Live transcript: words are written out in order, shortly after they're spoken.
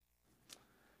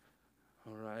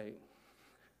All right.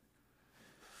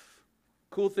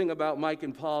 Cool thing about Mike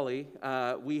and Polly,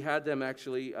 we had them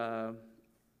actually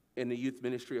in the youth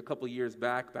ministry a couple years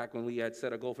back when we had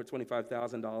set a goal for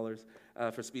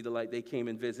 $25,000 for Speed the Light. They came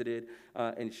and visited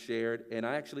and shared, and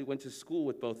I actually went to school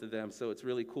with both of them, so it's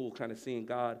really cool kind of seeing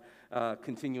God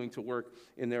continuing to work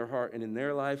in their heart and in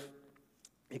their life.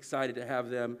 Excited to have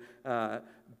them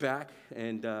back,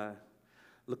 and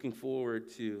looking forward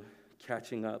to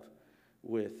catching up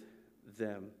with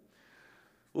them.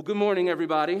 Well, good morning,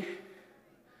 everybody.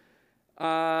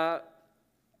 I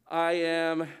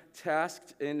am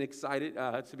tasked and excited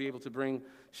to be able to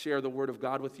share the Word of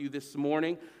God with you this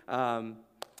morning.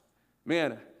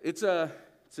 Man, it's a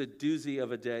doozy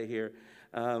of a day here.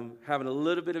 Having a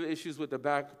little bit of issues with the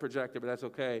back projector, but that's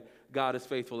okay. God is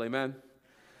faithful, amen?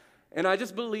 And I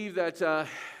just believe that, I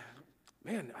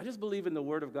just believe in the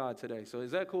Word of God today. So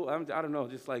is that cool? I don't know,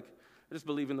 I just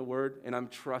believe in the Word, and I'm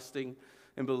trusting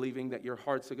and believing that your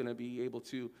hearts are going to be able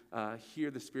to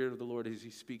hear the Spirit of the Lord as He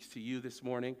speaks to you this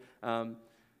morning.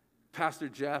 Pastor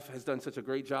Jeff has done such a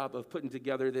great job of putting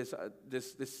together this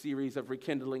series of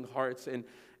rekindling hearts,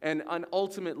 and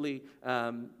ultimately,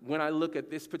 when I look at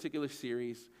this particular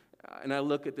series, and I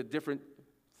look at the different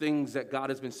things that God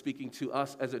has been speaking to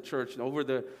us as a church, and over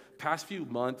the past few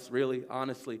months, really,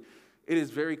 honestly, it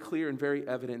is very clear and very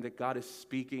evident that God is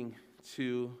speaking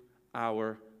to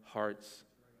our hearts.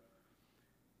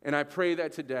 And I pray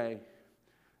that today,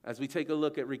 as we take a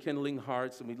look at Rekindling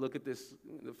Hearts and we look at the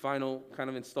final kind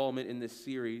of installment in this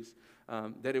series,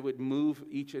 that it would move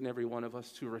each and every one of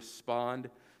us to respond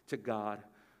to God,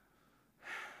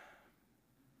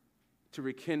 to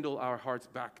rekindle our hearts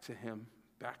back to Him,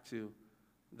 back to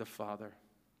the Father.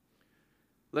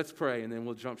 Let's pray, and then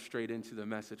we'll jump straight into the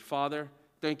message. Father,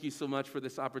 thank you so much for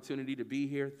this opportunity to be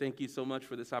here. Thank you so much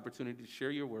for this opportunity to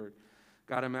share your word.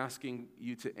 God, I'm asking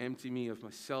you to empty me of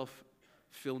myself,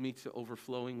 fill me to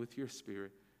overflowing with your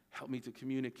Spirit. Help me to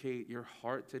communicate your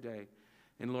heart today.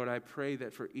 And Lord, I pray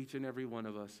that for each and every one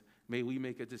of us, may we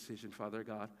make a decision, Father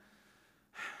God,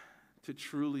 to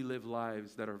truly live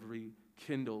lives that are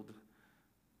rekindled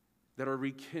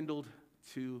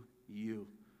to you.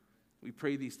 We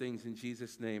pray these things in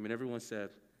Jesus' name. And everyone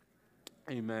said,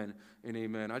 amen and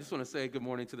amen. I just want to say good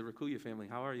morning to the Rakuya family.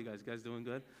 How are you guys? You guys doing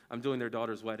good? I'm doing their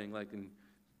daughter's wedding like in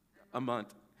a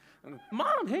month.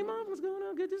 Mom, hey mom, what's going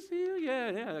on? Good to see you.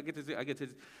 Yeah. I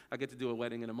get to do a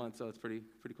wedding in a month, so it's pretty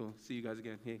cool. See you guys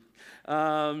again. Hey.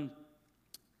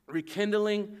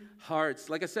 Rekindling hearts.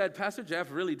 Like I said, Pastor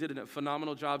Jeff really did a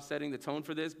phenomenal job setting the tone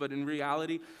for this, but in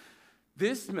reality,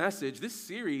 this message, this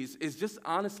series is just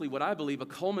honestly what I believe a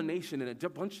culmination in a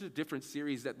bunch of different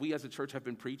series that we as a church have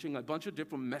been preaching, a bunch of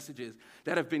different messages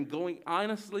that have been going.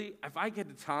 Honestly, if I get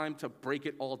the time to break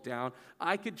it all down,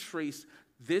 I could trace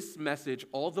this message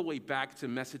all the way back to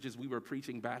messages we were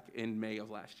preaching back in May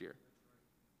of last year.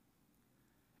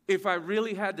 If I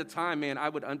really had the time, man, I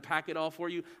would unpack it all for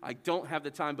you. I don't have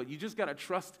the time, but you just got to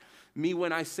trust me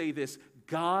when I say this.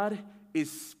 God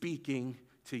is speaking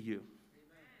to you.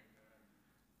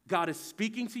 God is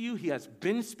speaking to you. He has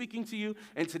been speaking to you.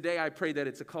 And today I pray that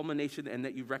it's a culmination and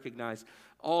that you recognize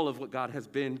all of what God has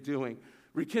been doing.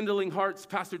 Rekindling Hearts,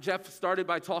 Pastor Jeff started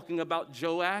by talking about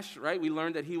Joash, right? We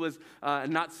learned that he was a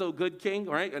not-so-good king,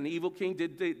 right? An evil king,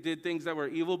 did things that were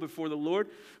evil before the Lord.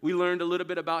 We learned a little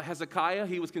bit about Hezekiah.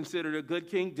 He was considered a good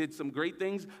king, did some great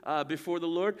things before the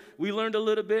Lord. We learned a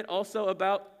little bit also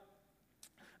about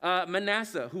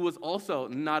Manasseh, who was also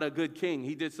not a good king.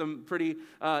 He did some pretty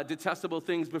detestable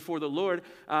things before the Lord.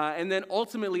 And then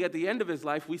ultimately at the end of his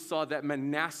life, we saw that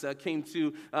Manasseh came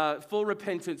to full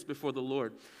repentance before the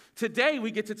Lord. Today,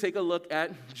 we get to take a look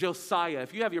at Josiah.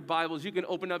 If you have your Bibles, you can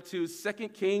open up to 2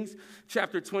 Kings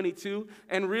chapter 22.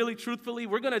 And really, truthfully,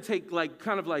 we're going to take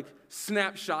kind of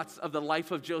snapshots of the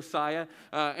life of Josiah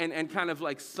and kind of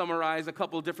summarize a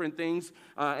couple different things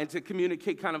and to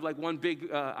communicate kind of one big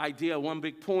idea, one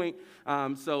big point.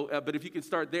 But if you can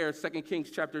start there, 2 Kings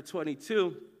chapter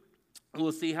 22,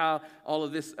 we'll see how all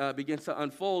of this begins to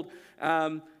unfold.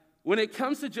 When it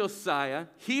comes to Josiah,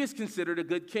 he is considered a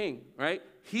good king, right?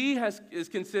 He is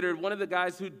considered one of the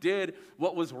guys who did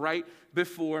what was right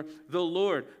before the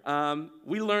Lord.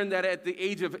 We learned that at the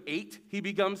age of 8, he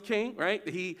becomes king, right?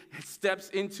 He steps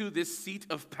into this seat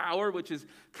of power, which is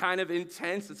kind of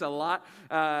intense. It's a lot,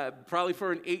 probably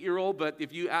for an 8-year-old, but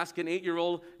if you ask an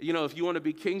 8-year-old, if you want to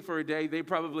be king for a day, they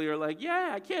probably are like,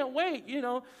 yeah, I can't wait,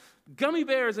 gummy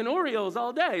bears and Oreos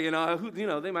all day,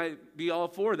 they might be all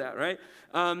for that, right?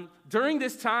 During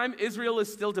this time, Israel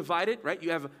is still divided, right?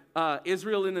 You have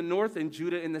Israel in the north and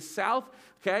Judah in the south,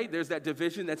 okay? There's that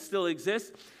division that still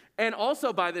exists. And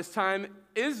also by this time,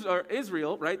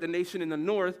 Israel, right, the nation in the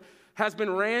north, has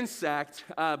been ransacked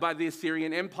by the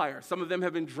Assyrian Empire. Some of them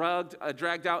have been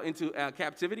dragged out into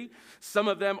captivity. Some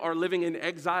of them are living in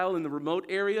exile in the remote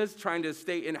areas, trying to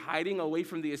stay in hiding away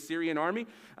from the Assyrian army.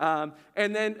 And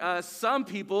then some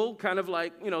people kind of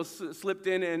like, slipped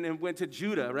in and went to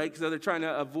Judah, right? Because they're trying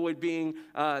to avoid being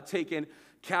taken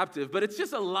captive. But it's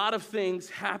just a lot of things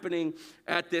happening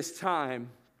at this time.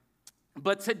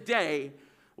 But today,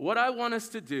 what I want us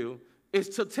to do is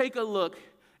to take a look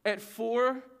at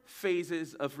 4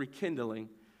 phases of rekindling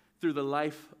through the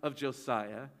life of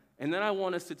Josiah. And then I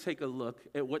want us to take a look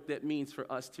at what that means for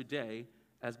us today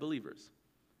as believers.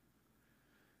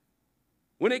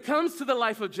 When it comes to the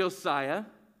life of Josiah,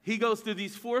 he goes through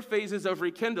these 4 phases of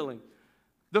rekindling.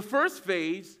 The first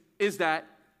phase is that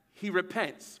he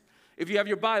repents. If you have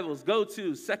your Bibles, go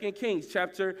to 2 Kings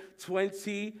chapter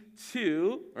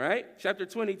 22, right? Chapter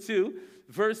 22,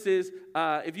 verses,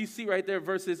 if you see right there,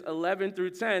 verses 11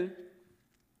 through 10,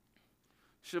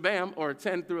 Shabam, or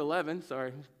 10 through 11,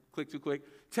 sorry, click too quick.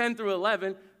 10 through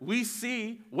 11, we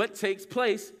see what takes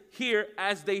place here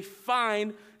as they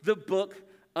find the book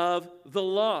of the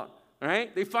law,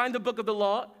 right? They find the book of the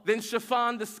law. Then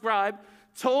Shaphan, the scribe,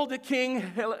 told the king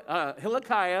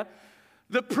Hilkiah,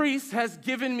 the priest has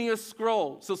given me a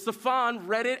scroll. So Shaphan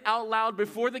read it out loud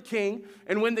before the king,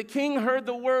 and when the king heard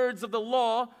the words of the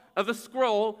law of the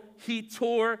scroll, he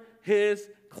tore his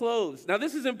clothes. Now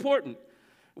this is important.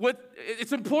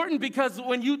 It's important because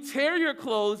when you tear your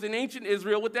clothes in ancient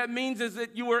Israel, what that means is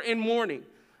that you were in mourning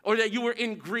or that you were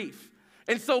in grief.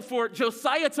 And so for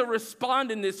Josiah to respond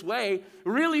in this way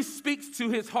really speaks to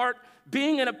his heart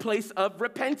being in a place of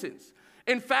repentance.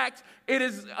 In fact, it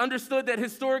is understood that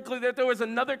historically that there was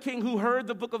another king who heard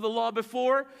the book of the law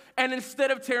before, and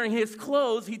instead of tearing his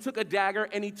clothes, he took a dagger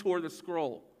and he tore the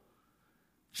scroll.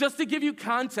 Just to give you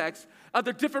context of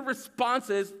the different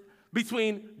responses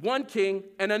between one king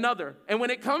and another. And when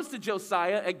it comes to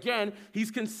Josiah, again,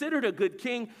 he's considered a good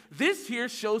king. This here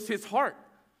shows his heart,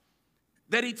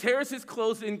 that he tears his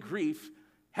clothes in grief,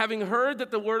 having heard that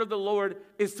the word of the Lord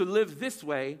is to live this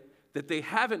way, that they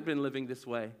haven't been living this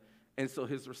way. And so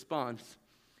his response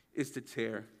is to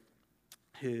tear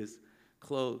his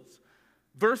clothes.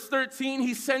 Verse 13,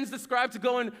 he sends the scribe to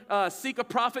go and seek a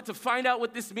prophet to find out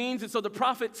what this means. And so the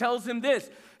prophet tells him this: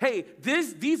 hey,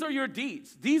 these are your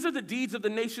deeds. These are the deeds of the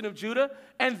nation of Judah,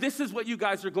 and this is what you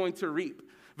guys are going to reap.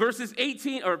 Verses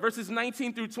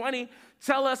 19 through 20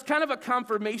 tell us kind of a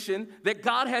confirmation that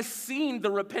God has seen the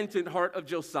repentant heart of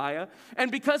Josiah.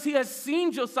 And because he has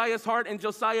seen Josiah's heart and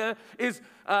Josiah is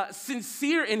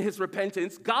sincere in his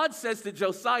repentance, God says to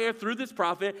Josiah through this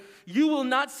prophet, you will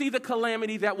not see the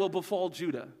calamity that will befall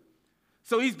Judah.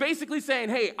 So he's basically saying,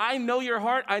 hey, I know your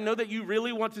heart. I know that you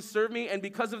really want to serve me. And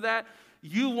because of that,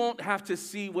 you won't have to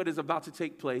see what is about to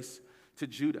take place to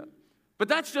Judah. But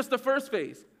that's just the first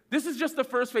phase. This is just the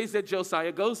first phase that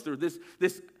Josiah goes through,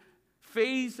 this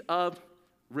phase of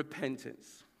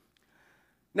repentance.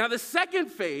 Now, the second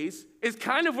phase is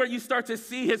kind of where you start to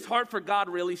see his heart for God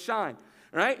really shine,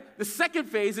 right? The second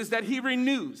phase is that he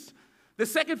renews. The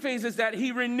second phase is that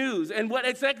he renews. And what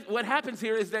happens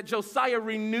here is that Josiah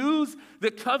renews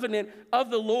the covenant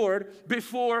of the Lord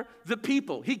before the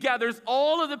people. He gathers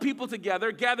all of the people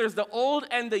together, gathers the old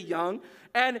and the young,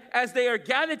 and as they are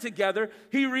gathered together,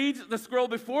 he reads the scroll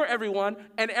before everyone,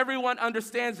 and everyone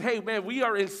understands, hey, man, we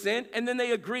are in sin, and then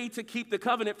they agree to keep the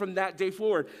covenant from that day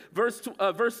forward. Verse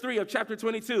 3 of chapter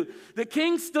 22, the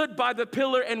king stood by the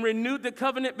pillar and renewed the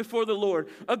covenant before the Lord,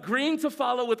 agreeing to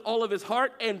follow with all of his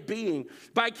heart and being,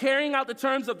 by carrying out the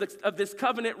terms of this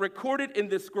covenant recorded in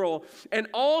this scroll, and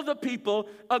all the people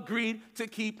agreed to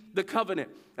keep the covenant.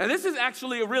 Now, this is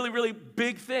actually a really, really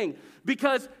big thing,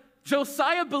 because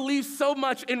Josiah believes so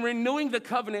much in renewing the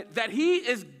covenant that he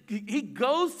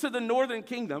goes to the northern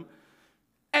kingdom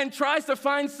and tries to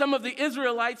find some of the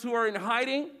Israelites who are in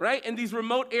hiding, right, in these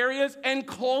remote areas, and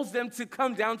calls them to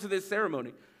come down to this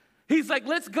ceremony. He's like,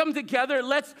 let's come together,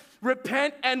 let's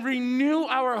repent and renew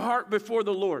our heart before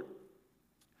the Lord.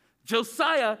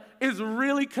 Josiah is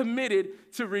really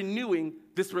committed to renewing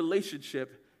this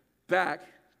relationship back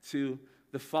to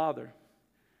the Father.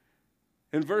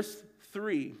 In verse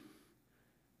 3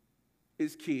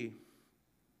 is key,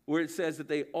 where it says that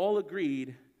they all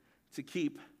agreed to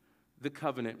keep the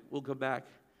covenant. We'll go back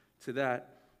to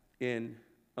that in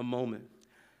a moment.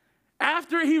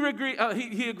 After he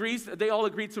agrees, they all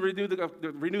agreed to renew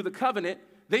the covenant,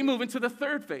 they move into the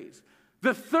third phase.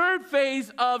 The third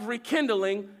phase of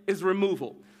rekindling is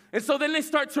removal. And so then they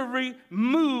start to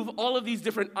remove all of these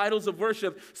different idols of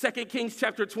worship. 2 Kings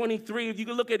chapter 23, if you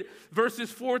can look at verses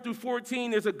 4 through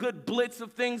 14, there's a good blitz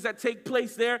of things that take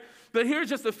place there. But here's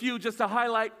just a few just to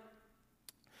highlight.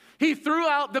 He threw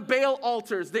out the Baal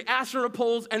altars, the Asherah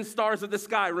poles, and stars of the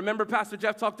sky. Remember, Pastor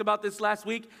Jeff talked about this last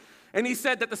week? And he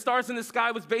said that the stars in the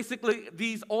sky was basically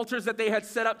these altars that they had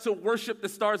set up to worship the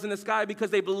stars in the sky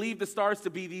because they believed the stars to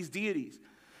be these deities.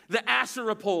 The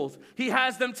Asherah poles, he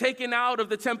has them taken out of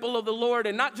the temple of the Lord,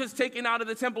 and not just taken out of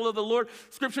the temple of the Lord.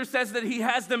 Scripture says that he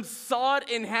has them sawed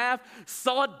in half,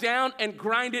 sawed down, and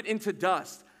grinded into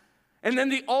dust. And then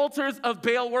the altars of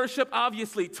Baal worship,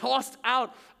 obviously, tossed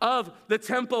out of the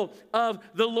temple of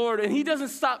the Lord. And he doesn't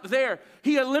stop there.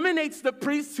 He eliminates the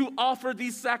priests who offer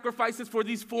these sacrifices for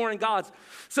these foreign gods.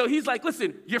 So he's like,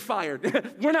 listen, you're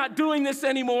fired. We're not doing this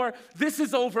anymore. This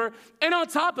is over. And on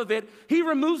top of it, he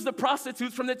removes the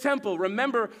prostitutes from the temple.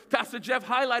 Remember, Pastor Jeff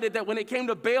highlighted that when it came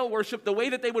to Baal worship, the way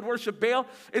that they would worship Baal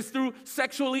is through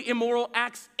sexually immoral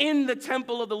acts in the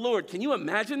temple of the Lord. Can you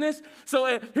imagine this?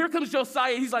 So here comes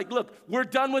Josiah. He's like, look, we're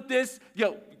done with this.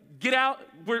 Yo, get out.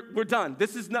 We're done.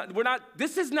 This is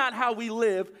not how we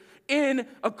live in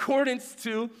accordance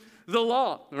to the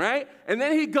law, right? And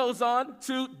then he goes on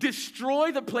to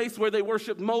destroy the place where they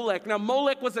worship Molech. Now,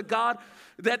 Molech was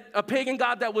a pagan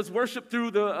god that was worshipped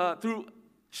through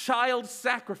child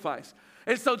sacrifice.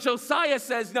 And so Josiah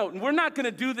says, no, we're not going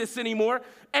to do this anymore.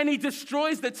 And he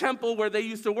destroys the temple where they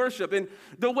used to worship. And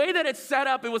the way that it's set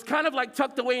up, it was kind of like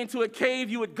tucked away into a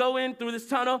cave. You would go in through this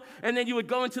tunnel, and then you would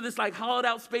go into this like hollowed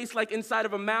out space like inside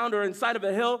of a mound or inside of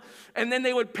a hill. And then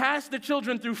they would pass the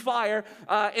children through fire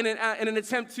in an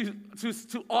attempt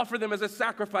to offer them as a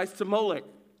sacrifice to Molech.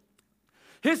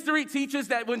 History teaches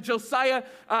that when Josiah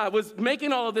was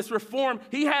making all of this reform,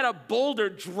 he had a boulder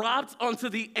dropped onto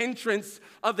the entrance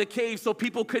of the cave so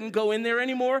people couldn't go in there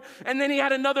anymore. And then he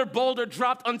had another boulder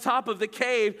dropped on top of the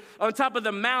cave, on top of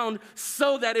the mound,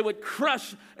 so that it would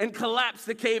crush and collapse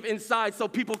the cave inside so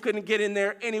people couldn't get in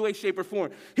there any way, shape, or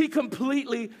form. He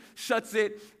completely shuts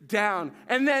it down.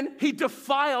 And then he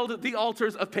defiled the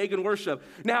altars of pagan worship.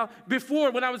 Now,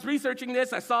 before, when I was researching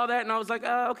this, I saw that and I was like,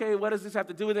 okay, what does this have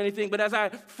to do with anything? But as I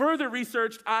further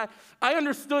researched, I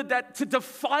understood that to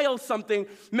defile something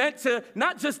meant to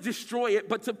not just destroy it,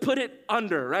 but to put it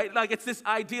under, right? Like it's this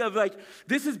idea of like,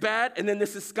 this is bad and then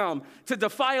this is scum. To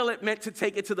defile it meant to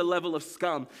take it to the level of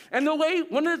scum. And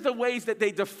one of the ways that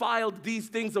they defiled these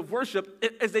things of worship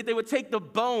is that they would take the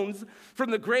bones from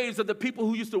the graves of the people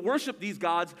who used to worship these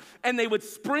gods and they would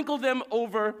sprinkle them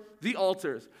over the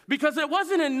altars. Because it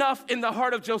wasn't enough in the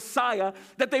heart of Josiah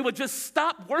that they would just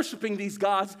stop worshiping these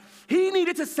gods. He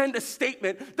needed to send a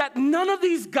statement that none of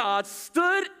these gods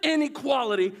stood in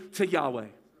equality to Yahweh.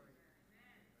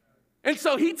 And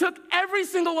so he took every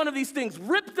single one of these things,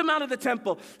 ripped them out of the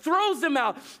temple, throws them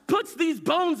out, puts these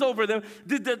bones over them,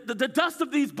 the dust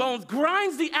of these bones,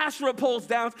 grinds the Asherah poles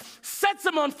down, sets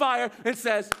them on fire, and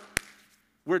says,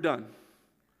 we're done.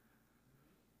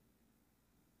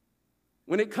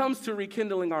 When it comes to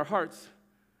rekindling our hearts,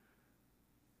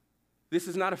 this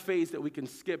is not a phase that we can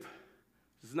skip.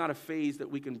 This is not a phase that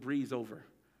we can breeze over.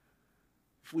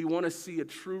 If we want to see a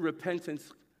true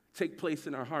repentance take place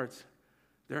in our hearts,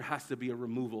 there has to be a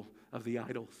removal of the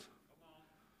idols.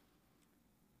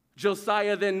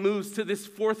 Josiah then moves to this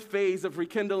fourth phase of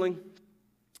rekindling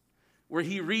where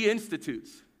he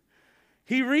reinstitutes.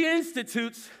 He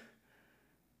reinstitutes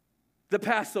the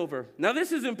Passover. Now,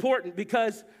 this is important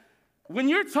because when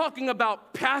you're talking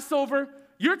about Passover,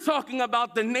 you're talking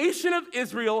about the nation of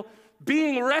Israel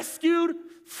being rescued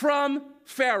from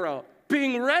Pharaoh,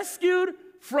 being rescued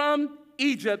from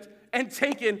Egypt and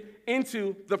taken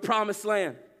into the promised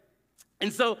land.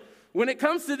 And so when it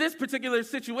comes to this particular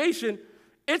situation,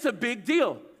 it's a big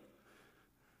deal.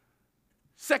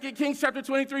 2 Kings chapter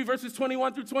 23, verses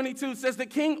 21 through 22 says, the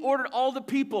king ordered all the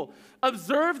people,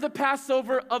 observe the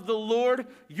Passover of the Lord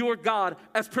your God,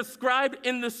 as prescribed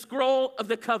in the scroll of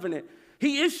the covenant.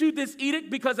 He issued this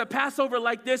edict because a Passover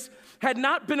like this had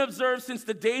not been observed since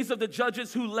the days of the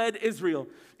judges who led Israel.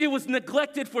 It was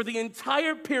neglected for the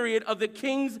entire period of the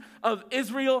kings of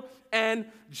Israel and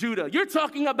Judah. You're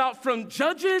talking about from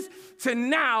judges to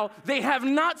now, they have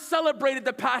not celebrated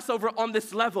the Passover on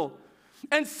this level.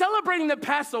 And celebrating the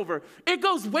Passover, it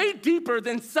goes way deeper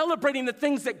than celebrating the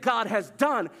things that God has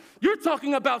done. You're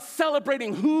talking about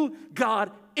celebrating who God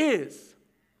is.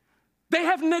 They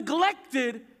have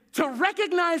neglected to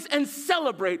recognize and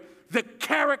celebrate the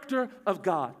character of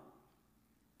God.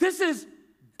 This is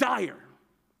dire.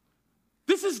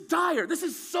 This is dire. This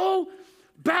is so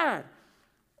bad.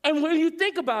 And when you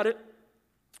think about it,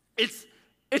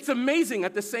 it's amazing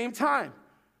at the same time.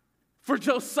 For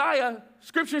Josiah,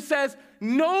 Scripture says,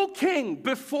 no king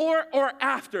before or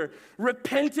after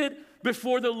repented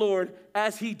before the Lord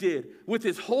as he did, with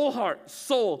his whole heart,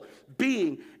 soul,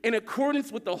 being, in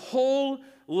accordance with the whole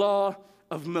law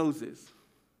of Moses.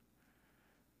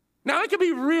 Now, it can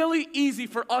be really easy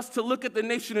for us to look at the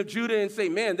nation of Judah and say,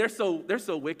 man, they're so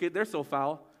wicked, they're so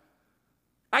foul.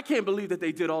 I can't believe that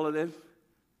they did all of this.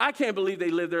 I can't believe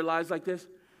they lived their lives like this.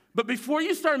 But before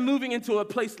you start moving into a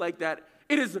place like that,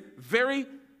 it is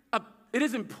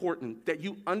important that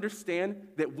you understand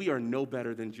that we are no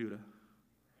better than Judah.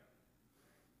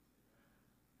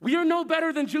 We are no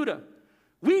better than Judah.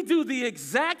 We do the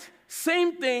exact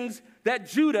same things that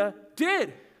Judah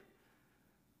did.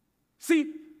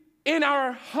 See, in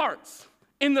our hearts,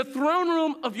 in the throne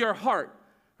room of your heart,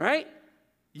 right?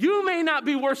 You may not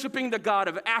be worshiping the god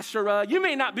of Asherah. You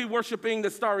may not be worshiping the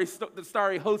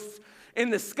starry hosts in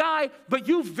the sky, but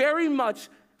you very much,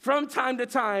 from time to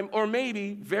time, or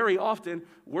maybe very often,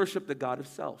 worship the god of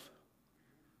self.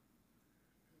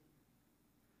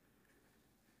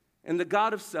 And the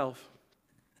god of self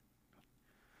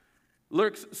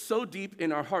lurks so deep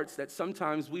in our hearts that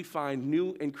sometimes we find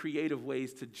new and creative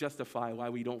ways to justify why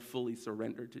we don't fully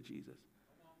surrender to Jesus.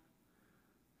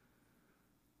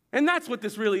 And that's what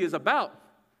this really is about.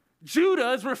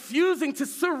 Judah is refusing to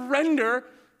surrender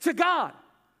to God,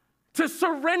 to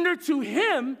surrender to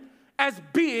him as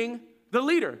being the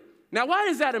leader. Now, why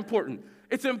is that important?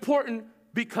 It's important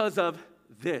because of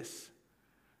this.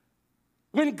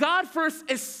 When God first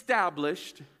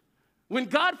established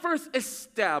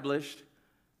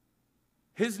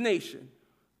his nation,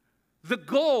 the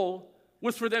goal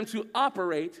was for them to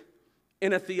operate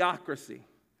in a theocracy.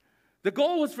 The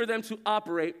goal was for them to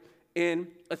operate in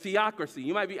a theocracy.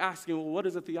 You might be asking, well, what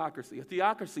is a theocracy? A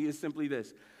theocracy is simply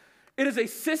this. It is a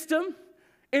system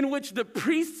in which the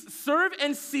priests serve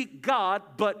and seek God,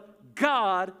 but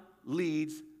God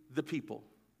leads the people.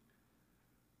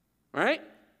 Right?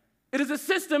 It is a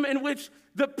system in which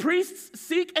the priests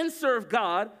seek and serve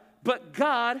God, but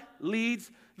God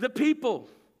leads the people.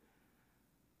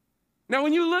 Now,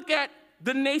 when you look at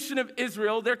the nation of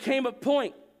Israel, there came a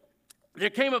point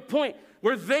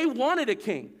where they wanted a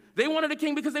king. They wanted a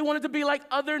king because they wanted to be like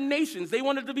other nations. They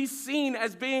wanted to be seen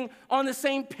as being on the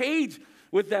same page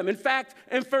with them. In fact,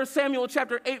 in 1 Samuel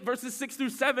chapter 8, verses 6 through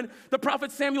 7, the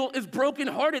prophet Samuel is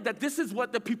brokenhearted that this is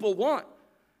what the people want.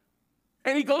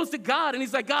 And he goes to God and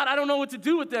he's like, God, I don't know what to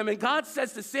do with them. And God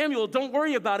says to Samuel, don't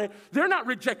worry about it. They're not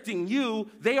rejecting you.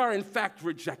 They are in fact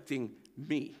rejecting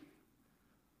me.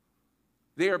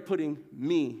 They are putting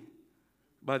me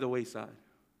by the wayside.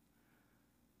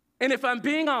 And if I'm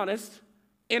being honest,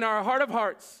 in our heart of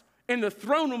hearts, in the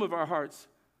throne room of our hearts,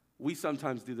 we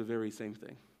sometimes do the very same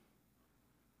thing.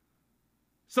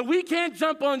 So we can't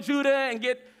jump on Judah and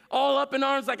get all up in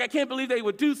arms like, I can't believe they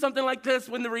would do something like this,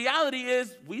 when the reality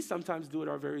is we sometimes do it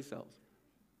our very selves.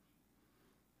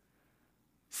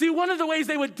 See, one of the ways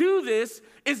they would do this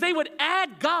is they would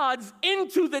add gods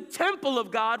into the temple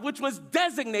of God, which was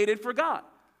designated for God.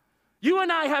 You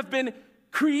and I have been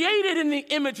created in the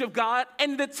image of God,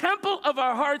 and the temple of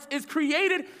our hearts is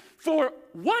created for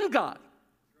one God,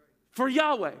 for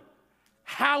Yahweh.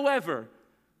 However,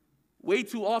 way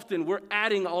too often we're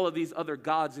adding all of these other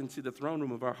gods into the throne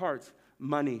room of our hearts: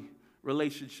 money,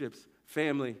 relationships,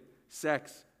 family,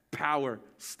 sex, power,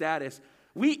 status.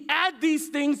 We add these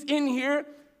things in here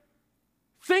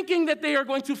thinking that they are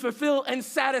going to fulfill and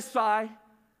satisfy,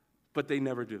 but they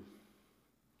never do.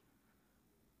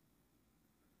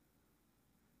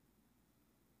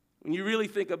 When you really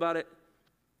think about it,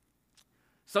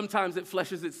 sometimes it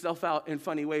fleshes itself out in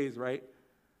funny ways, right?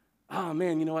 Oh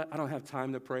man, you know what? I don't have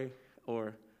time to pray.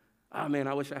 Or, oh man,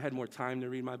 I wish I had more time to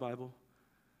read my Bible.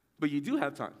 But you do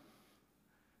have time.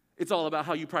 It's all about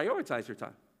how you prioritize your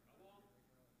time,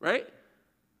 right?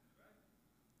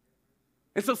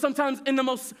 And so sometimes in the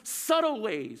most subtle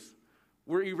ways,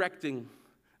 we're erecting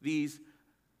these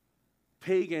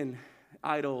pagan,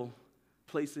 idol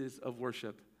places of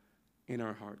worship in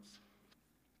our hearts.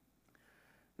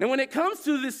 Now, when it comes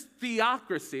to this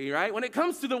theocracy, right, when it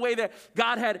comes to the way that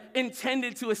God had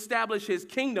intended to establish his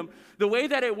kingdom, the way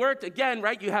that it worked, again,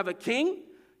 right, you have a king,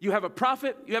 you have a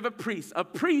prophet, you have a priest. A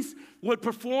priest would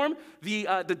perform the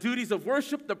duties of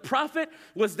worship. The prophet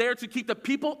was there to keep the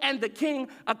people and the king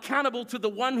accountable to the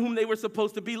one whom they were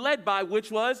supposed to be led by, which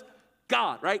was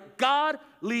God, right? God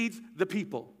leads the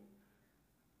people.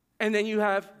 And then you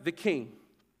have the king.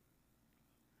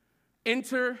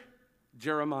 Enter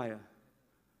Jeremiah.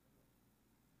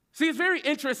 See, it's very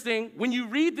interesting when you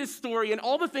read this story and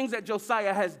all the things that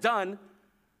Josiah has done.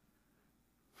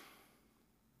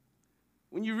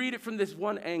 When you read it from this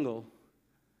one angle,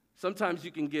 sometimes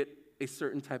you can get a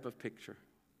certain type of picture.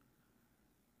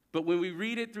 But when we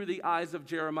read it through the eyes of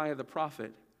Jeremiah the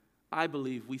prophet, I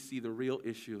believe we see the real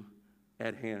issue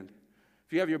at hand.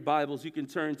 If you have your Bibles, you can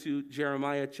turn to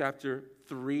Jeremiah chapter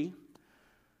 3.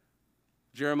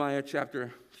 Jeremiah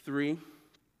chapter 3.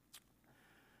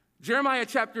 Jeremiah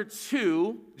chapter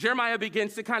 2, Jeremiah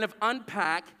begins to kind of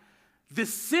unpack the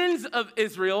sins of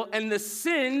Israel and the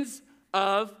sins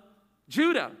of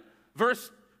Judah. Verse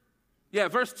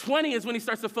 20 is when he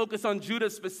starts to focus on Judah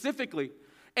specifically.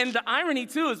 And the irony,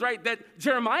 too, is, right, that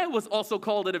Jeremiah was also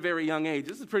called at a very young age.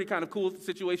 This is a pretty kind of cool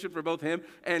situation for both him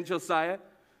and Josiah.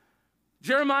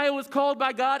 Jeremiah was called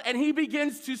by God, and he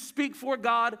begins to speak for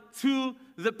God to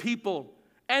the people.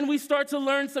 And we start to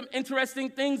learn some interesting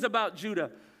things about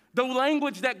Judah. The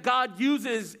language that God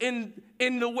uses in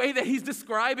the way that he's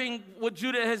describing what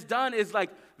Judah has done is like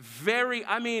we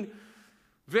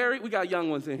got young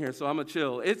ones in here, so I'm going to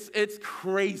chill. It's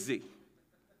crazy.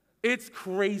 It's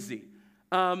crazy.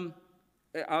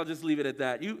 I'll just leave it at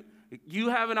that. You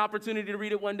have an opportunity to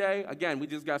read it one day. Again, we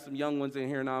just got some young ones in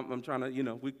here, and I'm trying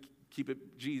to, we keep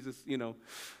it Jesus,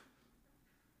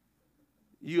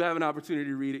 You have an opportunity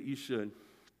to read it, you should.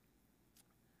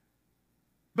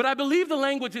 But I believe the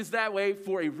language is that way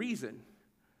for a reason.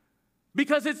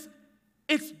 Because it's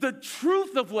the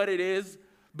truth of what it is,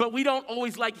 but we don't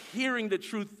always like hearing the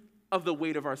truth of the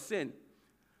weight of our sin.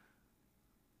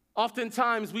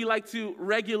 Oftentimes, we like to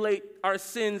regulate our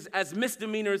sins as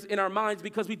misdemeanors in our minds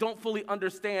because we don't fully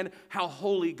understand how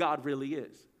holy God really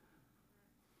is.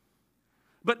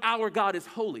 But our God is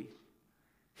holy.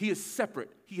 He is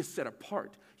separate. He is set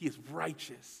apart. He is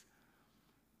righteous.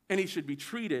 And he should be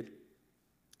treated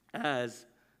as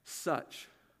such.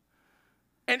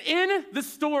 And in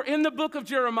the book of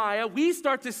Jeremiah, we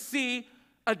start to see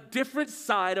a different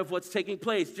side of what's taking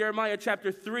place. Jeremiah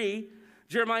chapter 3,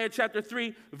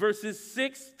 verses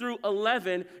 6 through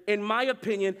 11, in my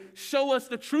opinion, show us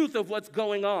the truth of what's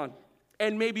going on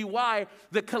and maybe why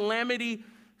the calamity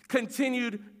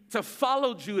continued to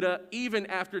follow Judah even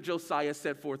after Josiah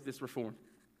set forth this reform.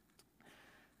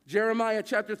 Jeremiah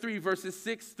chapter 3, verses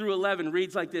 6 through 11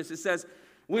 reads like this. It says,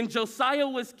 "When Josiah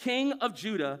was king of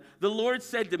Judah, the Lord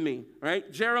said to me," right?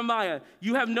 "Jeremiah,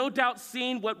 you have no doubt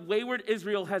seen what wayward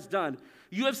Israel has done.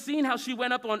 You have seen how she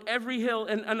went up on every hill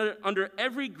and under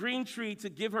every green tree to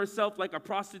give herself like a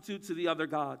prostitute to the other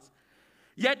gods.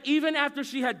 Yet even after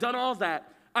she had done all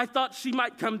that, I thought she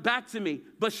might come back to me,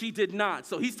 but she did not."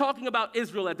 So he's talking about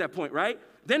Israel at that point, right?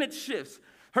 Then it shifts.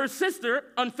 "Her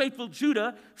sister, unfaithful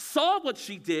Judah, saw what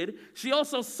she did. She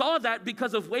also saw that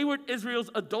because of wayward Israel's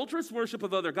adulterous worship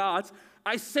of other gods,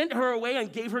 I sent her away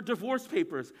and gave her divorce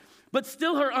papers. But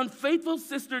still her unfaithful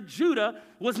sister Judah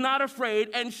was not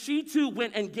afraid, and she too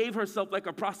went and gave herself like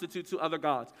a prostitute to other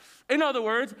gods." In other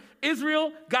words,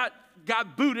 Israel got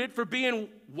booted for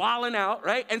being wilding out,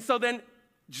 right? And so then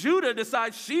Judah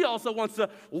decides she also wants to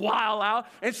wild out,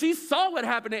 and she saw what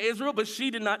happened to Israel, but she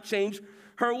did not change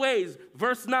her ways.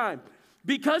 Verse 9,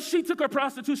 "Because she took her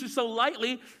prostitution so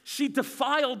lightly, she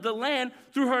defiled the land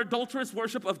through her adulterous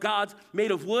worship of gods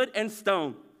made of wood and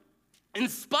stone. In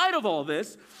spite of all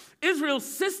this, Israel's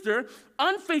sister,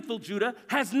 unfaithful Judah,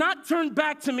 has not turned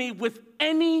back to me with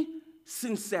any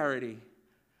sincerity.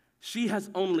 She has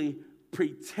only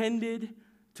pretended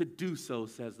to do so,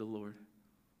 says the Lord."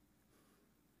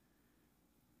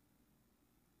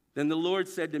 Then the Lord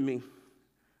said to me,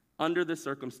 "Under the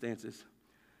circumstances,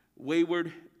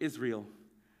 wayward Israel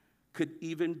could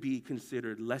even be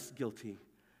considered less guilty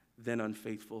than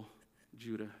unfaithful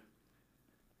Judah."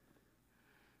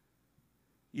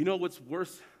 You know what's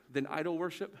worse than idol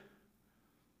worship?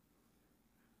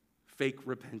 Fake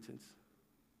repentance.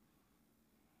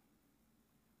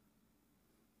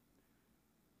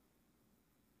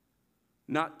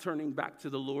 Not turning back to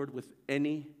the Lord with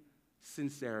any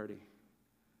sincerity.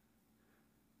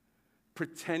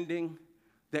 Pretending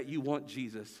that you want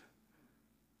Jesus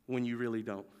when you really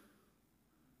don't.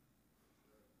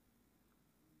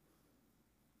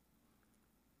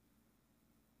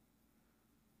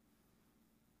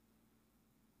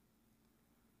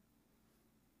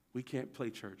 We can't play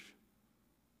church.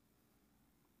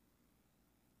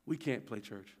 We can't play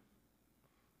church.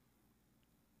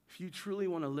 If you truly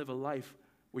want to live a life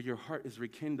where your heart is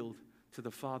rekindled to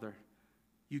the Father,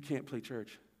 you can't play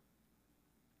church.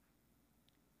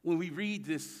 When we read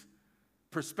this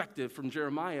perspective from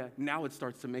Jeremiah, now it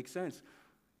starts to make sense.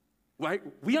 Right?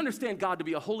 We understand God to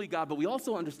be a holy God, but we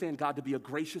also understand God to be a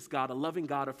gracious God, a loving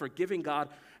God, a forgiving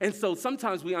God. And so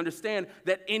sometimes we understand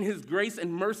that in his grace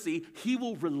and mercy, he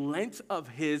will relent of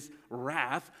his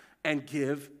wrath and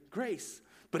give grace.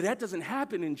 But that doesn't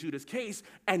happen in Judah's case,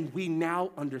 and we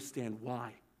now understand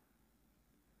why.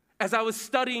 As I was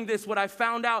studying this, what I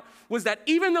found out was that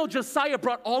even though Josiah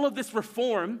brought all of this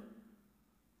reform,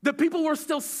 the people were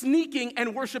still sneaking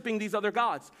and worshiping these other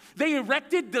gods. They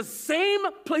erected the same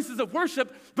places of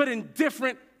worship, but in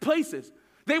different places.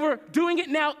 They were doing it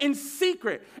now in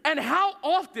secret. And how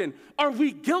often are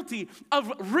we guilty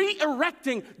of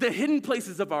re-erecting the hidden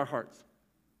places of our hearts?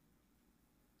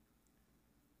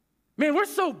 Man, we're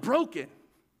so broken.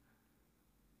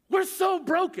 We're so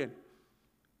broken.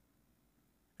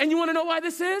 And you want to know why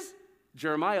this is?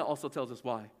 Jeremiah also tells us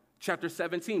why. Chapter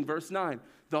 17, verse 9.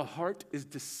 The heart is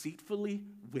deceitfully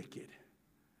wicked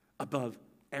above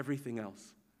everything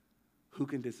else. Who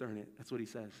can discern it? That's what he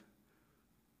says.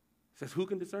 He says, who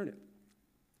can discern it?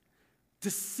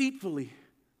 Deceitfully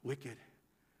wicked.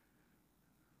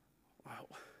 Wow.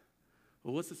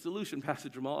 Well, what's the solution, Pastor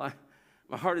Jamal?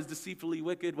 My heart is deceitfully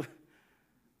wicked.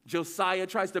 Josiah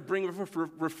tries to bring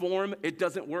reform. It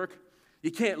doesn't work.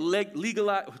 You can't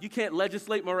legalize, you can't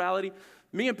legislate morality.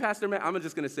 Me and Pastor Matt, I'm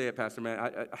just going to say it, Pastor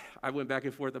Matt. I went back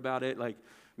and forth about it. Like,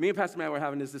 me and Pastor Matt were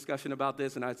having this discussion about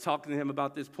this, and I was talking to him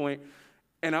about this point,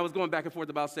 and I was going back and forth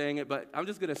about saying it, but I'm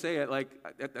just going to say it. Like,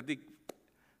 I think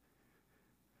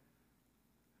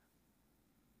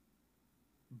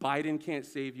Biden can't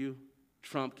save you.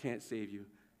 Trump can't save you.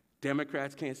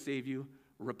 Democrats can't save you.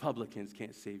 Republicans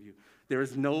can't save you. There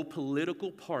is no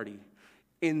political party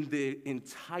in the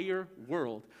entire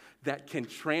world that can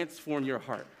transform your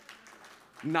heart.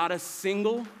 Not a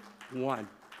single one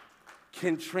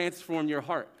can transform your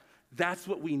heart. That's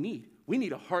what we need. We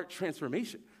need a heart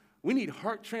transformation. We need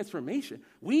heart transformation.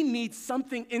 We need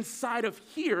something inside of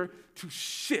here to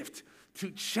shift,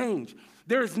 to change.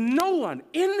 There is no one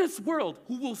in this world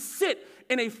who will sit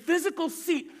in a physical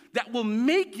seat that will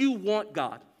make you want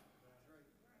God.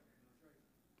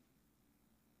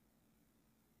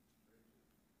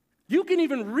 You can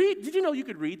even read, did you know you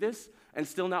could read this and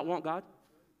still not want God?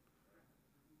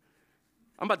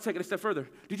 I'm about to take it a step further.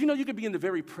 Did you know you could be in the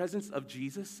very presence of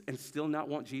Jesus and still not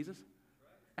want Jesus?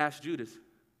 Ask Judas.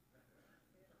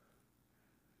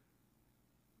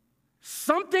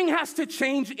 Something has to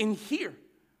change in here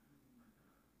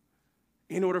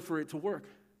in order for it to work.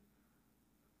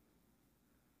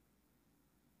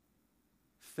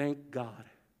 Thank God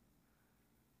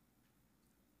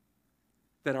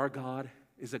that our God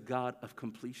is a God of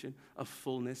completion, of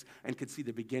fullness, and can see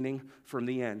the beginning from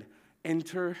the end.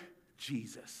 Enter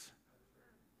Jesus.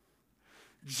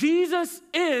 Jesus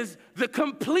is the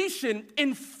completion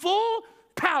in full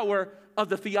power of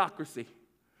the theocracy.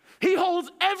 He holds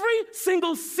every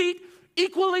single seat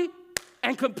equally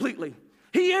and completely.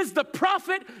 He is the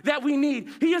prophet that we need.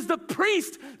 He is the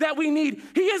priest that we need.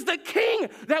 He is the king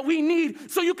that we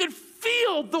need. So you can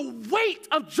feel the weight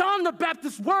of John the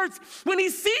Baptist's words when he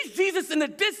sees Jesus in the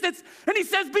distance and he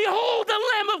says, "Behold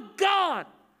the Lamb of God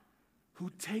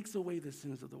who takes away the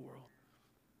sins of the world."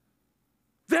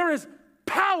 There is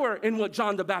power in what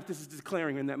John the Baptist is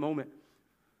declaring in that moment.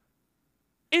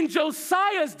 In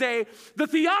Josiah's day, the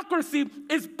theocracy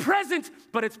is present,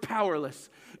 but it's powerless.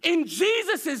 In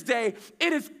Jesus' day,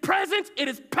 it is present, it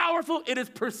is powerful, it is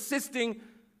persisting,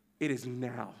 it is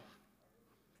now.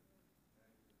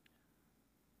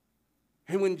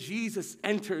 And when Jesus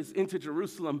enters into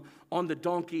Jerusalem on the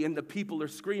donkey and the people are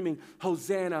screaming,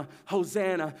 "Hosanna,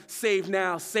 Hosanna, save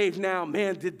now, save now."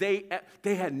 Man,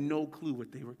 they had no clue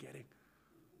what they were getting.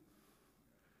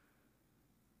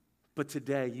 But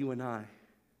today, you and I,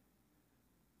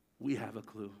 we have a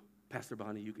clue. Pastor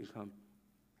Bonnie, you can come.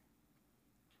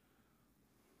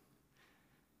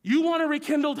 You want a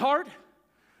rekindled heart?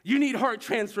 You need heart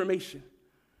transformation.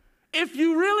 If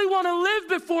you really want to live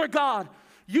before God,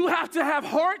 you have to have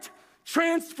heart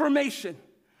transformation.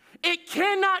 It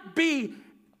cannot be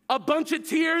a bunch of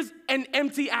tears and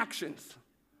empty actions.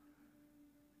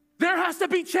 There has to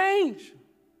be change.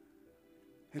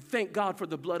 And thank God for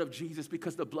the blood of Jesus,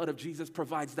 because the blood of Jesus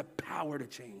provides the power to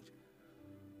change.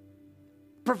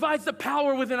 Provides the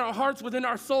power within our hearts, within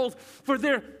our souls, for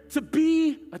there to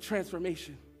be a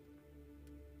transformation.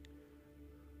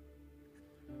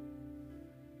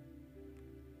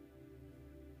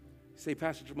 Say,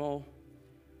 "Pastor Jamal,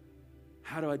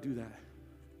 how do I do that?"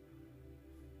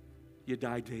 You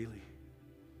die daily.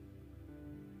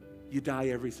 You die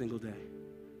every single day.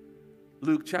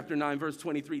 Luke chapter 9, verse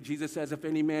 23, Jesus says, "If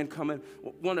any man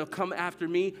want to come after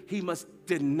me, he must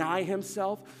deny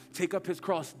himself, take up his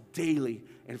cross daily,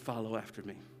 and follow after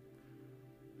me."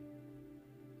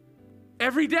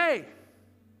 Every day.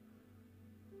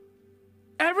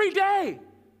 Every day.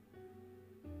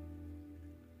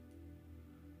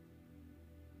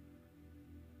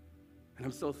 And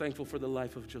I'm so thankful for the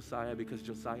life of Josiah, because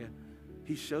Josiah,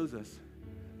 he shows us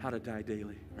how to die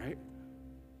daily, right?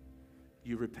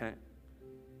 You repent.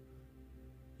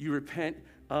 You repent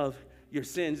of your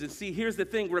sins. And see, here's the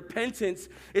thing. Repentance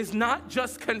is not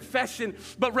just confession,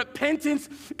 but repentance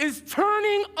is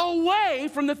turning away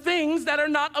from the things that are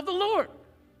not of the Lord.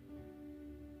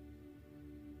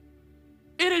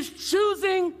 It is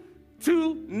choosing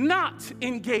to not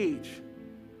engage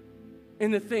in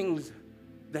the things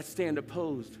that stand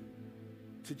opposed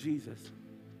to Jesus.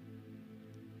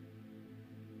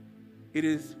 It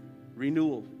is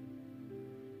renewal.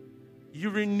 You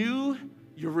renew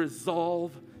your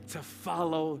resolve to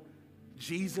follow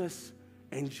Jesus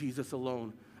and Jesus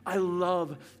alone. I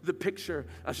love the picture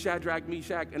of Shadrach,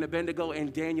 Meshach, and Abednego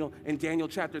and Daniel in Daniel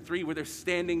chapter 3, where they're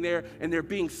standing there and they're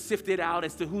being sifted out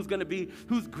as to who's going to be,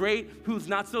 who's great, who's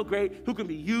not so great, who can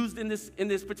be used in this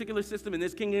particular system, in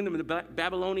this kingdom, in the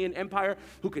Babylonian Empire,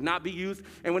 who cannot be used.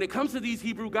 And when it comes to these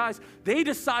Hebrew guys, they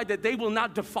decide that they will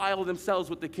not defile themselves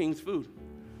with the king's food.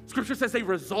 Scripture says they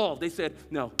resolved. They said,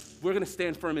 no, we're going to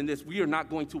stand firm in this. We are not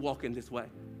going to walk in this way.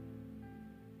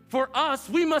 For us,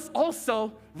 we must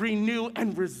also renew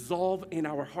and resolve in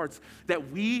our hearts that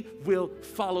we will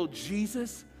follow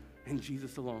Jesus and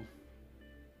Jesus alone.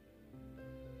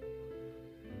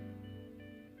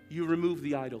 You remove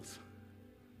the idols.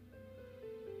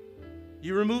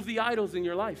 You remove the idols in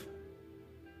your life.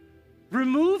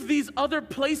 Remove these other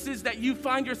places that you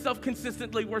find yourself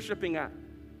consistently worshiping at.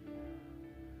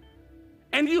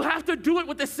 And you have to do it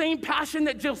with the same passion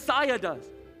that Josiah does.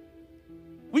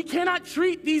 We cannot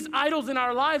treat these idols in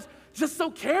our lives just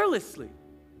so carelessly.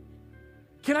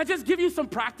 Can I just give you some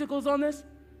practicals on this?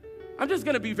 I'm just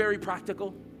going to be very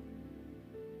practical.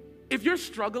 If you're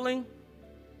struggling,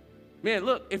 man,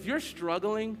 look, if you're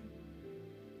struggling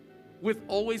with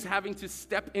always having to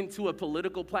step into a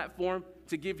political platform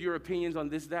to give your opinions on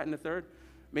this, that, and the third,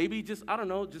 maybe just, I don't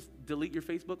know, just delete your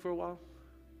Facebook for a while.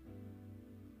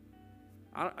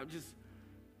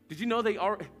 Do you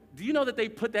know that they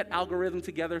put that algorithm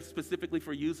together specifically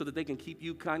for you so that they can keep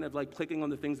you kind of like clicking on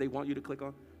the things they want you to click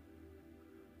on?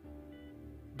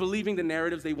 Believing the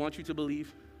narratives they want you to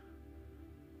believe.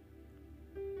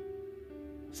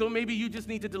 So maybe you just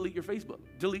need to delete your Facebook,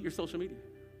 delete your social media.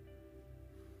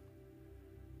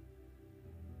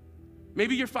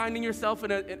 Maybe you're finding yourself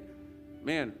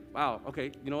man, wow,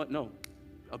 okay, you know what? No,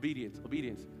 obedience.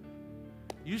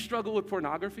 You struggle with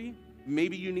pornography?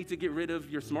 Maybe you need to get rid of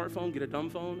your smartphone, get a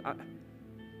dumb phone.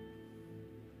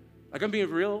 I'm being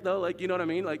real though, you know what I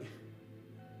mean? You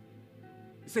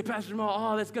say, Pastor Jamal,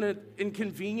 oh, that's gonna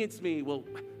inconvenience me. Well,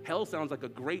 hell sounds like a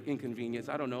great inconvenience.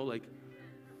 I don't know,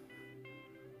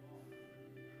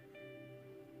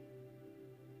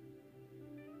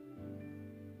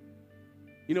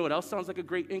 You know what else sounds like a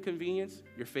great inconvenience?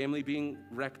 Your family being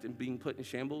wrecked and being put in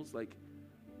shambles,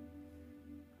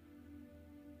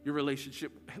 your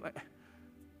relationship,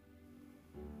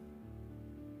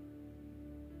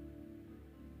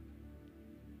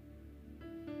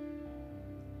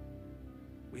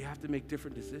 we have to make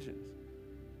different decisions.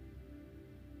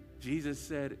 Jesus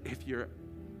said, if your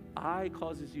eye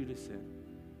causes you to sin,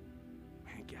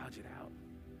 man, gouge it out.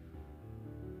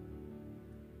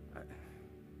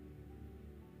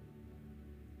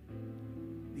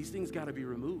 These things got to be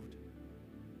removed.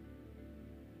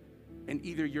 And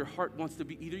either your heart wants to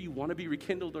be, either you want to be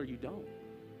rekindled or you don't.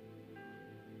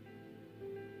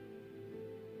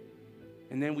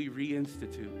 And then we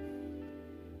reinstitute.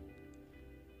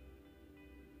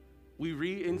 We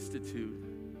reinstitute,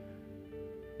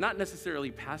 not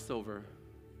necessarily Passover,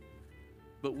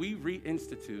 but we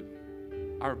reinstitute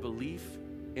our belief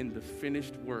in the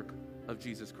finished work of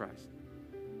Jesus Christ.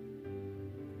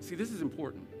 See, this is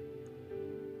important.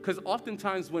 Because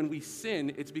oftentimes when we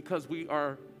sin, it's because we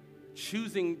are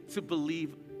choosing to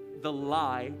believe the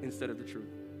lie instead of the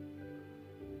truth.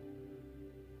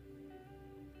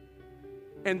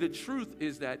 And the truth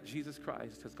is that Jesus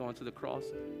Christ has gone to the cross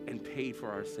and paid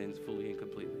for our sins fully and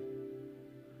completely.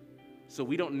 So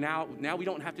we don't now we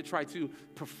don't have to try to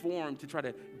perform to try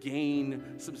to gain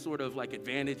some sort of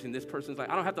advantage in this person's life.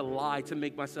 I don't have to lie to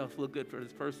make myself look good for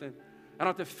this person. I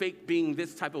don't have to fake being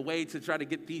this type of way to try to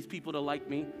get these people to like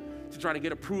me, to try to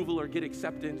get approval or get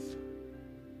acceptance.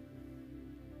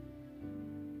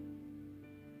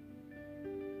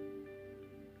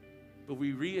 But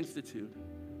we reinstitute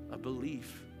a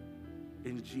belief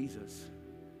in Jesus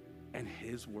and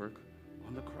his work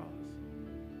on the cross.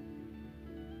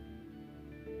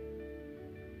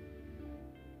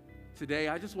 Today,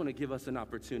 I just want to give us an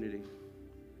opportunity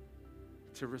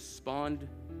to respond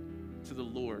to the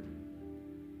Lord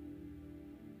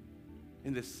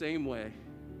in the same way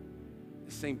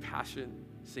the same passion,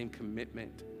 same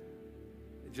commitment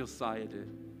that Josiah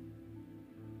did.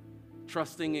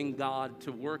 Trusting in God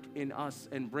to work in us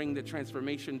and bring the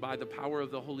transformation by the power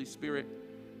of the Holy Spirit.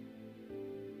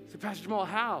 So, Pastor Jamal,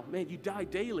 how? Man, you die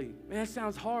daily. Man, that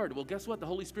sounds hard. Well, guess what? The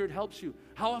Holy Spirit helps you.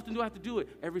 How often do I have to do it?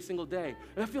 Every single day.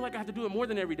 And I feel like I have to do it more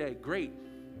than every day. Great.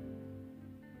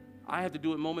 I have to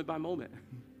do it moment by moment.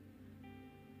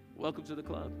 Welcome to the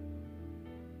club.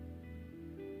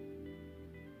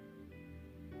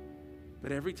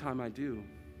 But every time I do,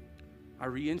 I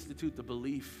reinstitute the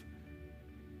belief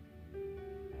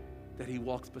that he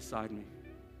walks beside me.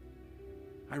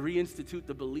 I reinstitute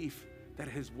the belief that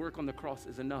his work on the cross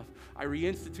is enough. I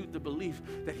reinstitute the belief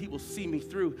that he will see me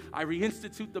through. I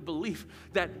reinstitute the belief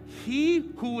that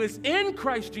he who is in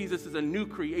Christ Jesus is a new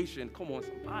creation. Come on,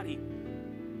 somebody.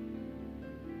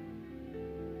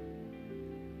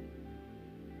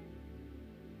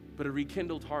 But a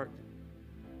rekindled heart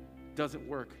doesn't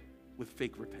work with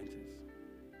fake repentance.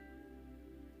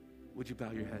 Would you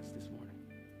bow your heads this morning?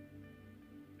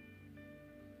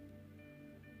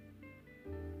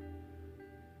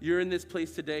 You're in this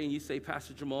place today and you say,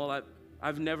 Pastor Jamal,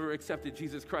 I've never accepted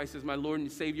Jesus Christ as my Lord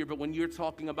and Savior, but when you're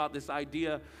talking about this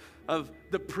idea of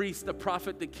the priest, the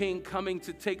prophet, the king coming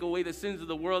to take away the sins of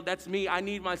the world, that's me. I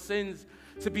need my sins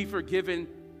to be forgiven.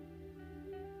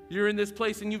 You're in this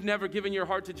place and you've never given your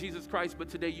heart to Jesus Christ, but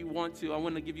today you want to. I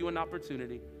want to give you an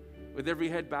opportunity with every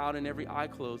head bowed and every eye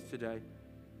closed today.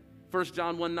 1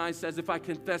 John 1:9 says, if I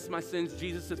confess my sins,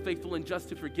 Jesus is faithful and just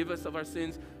to forgive us of our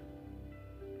sins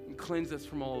and cleanse us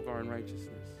from all of our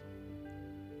unrighteousness.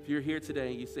 If you're here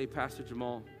today and you say, Pastor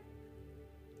Jamal,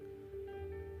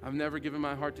 I've never given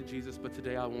my heart to Jesus, but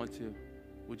today I want to.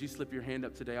 Would you slip your hand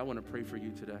up today? I want to pray for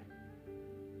you today.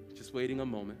 Just waiting a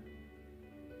moment.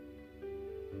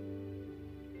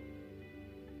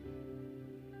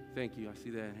 Thank you. I see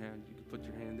that hand. You can put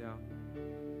your hand down.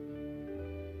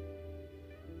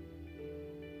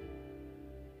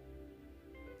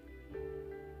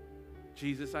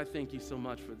 Jesus, I thank you so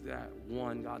much for that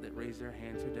one, God, that raised their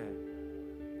hand today.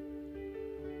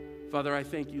 Father, I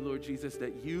thank you, Lord Jesus,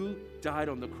 that you died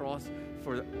on the cross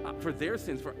for their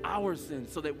sins, for our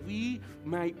sins, so that we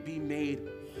might be made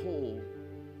whole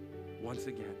once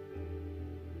again.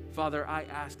 Father, I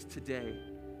ask today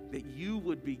that you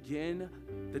would begin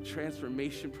the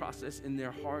transformation process in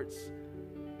their hearts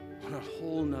on a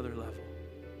whole nother level.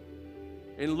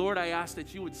 And Lord, I ask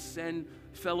that you would send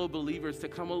fellow believers to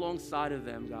come alongside of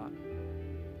them, God,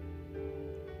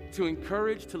 to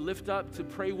encourage, to lift up, to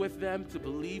pray with them, to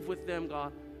believe with them,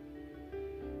 God,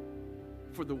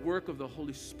 for the work of the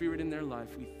Holy Spirit in their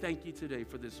life. We thank you today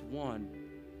for this one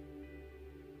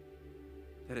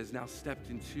that has now stepped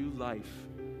into life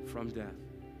from death.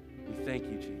 We thank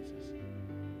you, Jesus.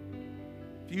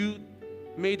 If you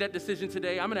made that decision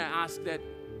today, I'm going to ask that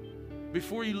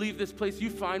before you leave this place, you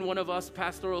find one of us,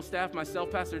 pastoral staff,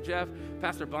 myself, Pastor Jeff,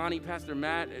 Pastor Bonnie, Pastor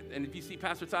Matt, and if you see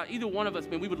Pastor Todd, either one of us,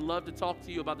 man, we would love to talk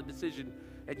to you about the decision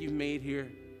that you've made here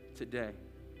today.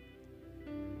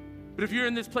 But if you're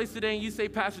in this place today and you say,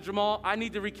 Pastor Jamal, I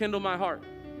need to rekindle my heart.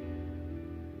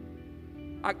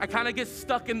 I kind of get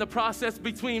stuck in the process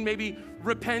between maybe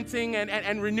repenting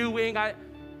and renewing.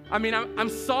 I'm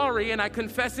sorry and I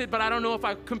confess it, but I don't know if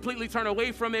I completely turn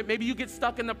away from it. Maybe you get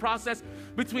stuck in the process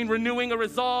between renewing a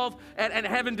resolve and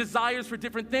having desires for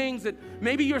different things. And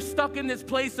maybe you're stuck in this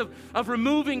place of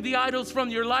removing the idols from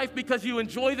your life because you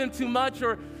enjoy them too much.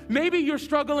 Or maybe you're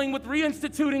struggling with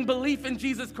reinstituting belief in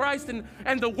Jesus Christ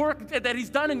and the work that he's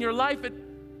done in your life.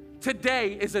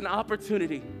 Today is an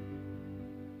opportunity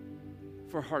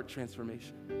for heart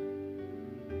transformation.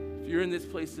 If you're in this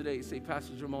place today, say,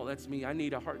 Pastor Jamal, that's me. I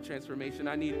need a heart transformation.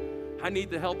 I need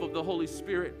the help of the Holy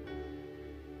Spirit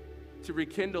to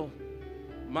rekindle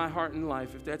my heart and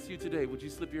life. If that's you today, would you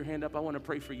slip your hand up? I want to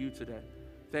pray for you today.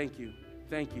 Thank you.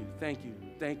 Thank you. Thank you.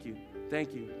 Thank you.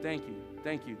 Thank you. Thank you.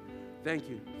 Thank you. Thank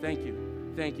you. Thank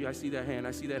you. Thank you. I see that hand.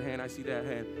 I see that hand. I see that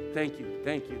hand. Thank you.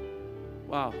 Thank you.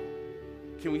 Wow.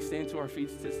 Can we stand to our feet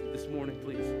this morning,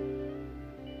 please?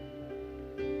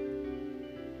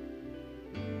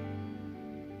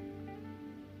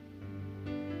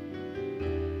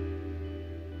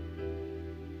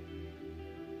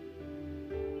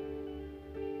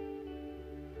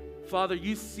 Father,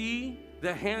 you see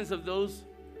the hands of those,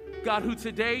 God, who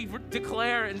today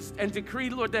declare and decree,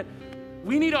 Lord, that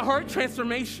we need a heart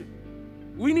transformation.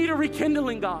 We need a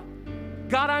rekindling, God.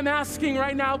 God, I'm asking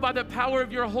right now by the power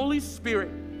of your Holy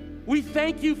Spirit, we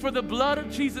thank you for the blood of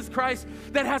Jesus Christ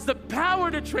that has the power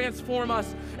to transform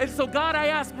us. And so, God, I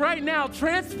ask right now,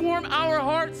 transform our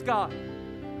hearts, God.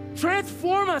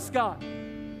 Transform us, God.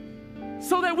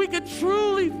 so that we could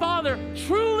truly, Father,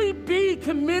 truly be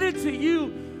committed to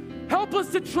you. Help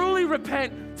us to truly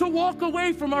repent, to walk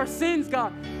away from our sins,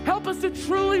 God. Help us to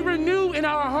truly renew in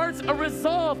our hearts a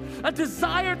resolve, a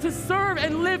desire to serve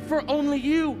and live for only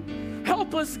you.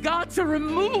 Help us, God, to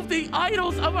remove the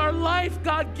idols of our life.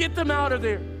 God, get them out of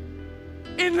there.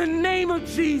 In the name of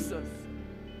Jesus.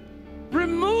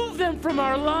 Remove them from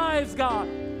our lives, God.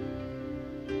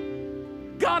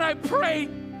 God, I pray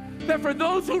that for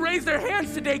those who raise their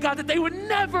hands today, God, that they would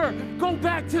never go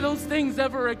back to those things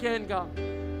ever again, God.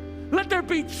 Let there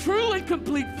be true and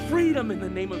complete freedom in the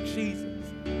name of Jesus.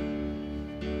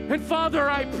 And Father,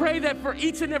 I pray that for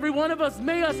each and every one of us,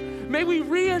 may we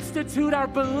reinstitute our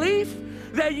belief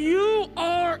that you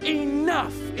are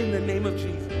enough in the name of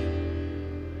Jesus.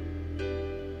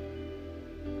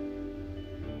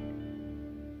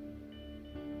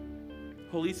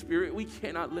 Holy Spirit, we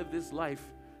cannot live this life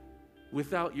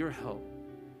without your help.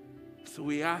 So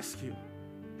we ask you,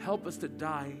 help us to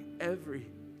die every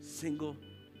single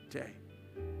day,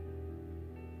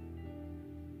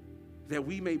 that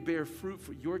we may bear fruit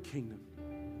for your kingdom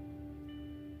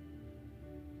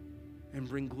and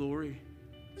bring glory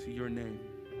to your name.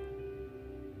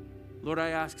 Lord, I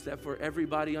ask that for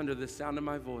everybody under the sound of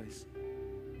my voice,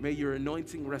 may your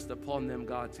anointing rest upon them,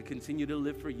 God, to continue to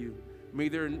live for you. May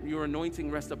your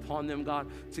anointing rest upon them, God,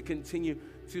 to continue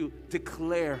to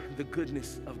declare the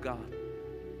goodness of God.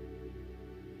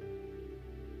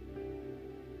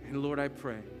 And Lord, I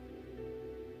pray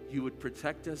you would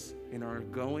protect us in our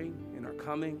going, in our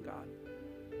coming, God,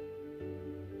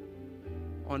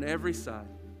 on every side.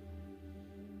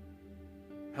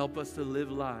 Help us to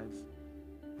live lives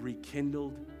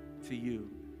rekindled to you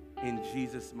in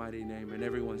Jesus' mighty name. And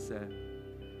everyone said,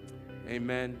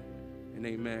 amen and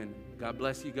amen. God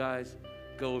bless you guys.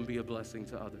 Go and be a blessing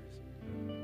to others.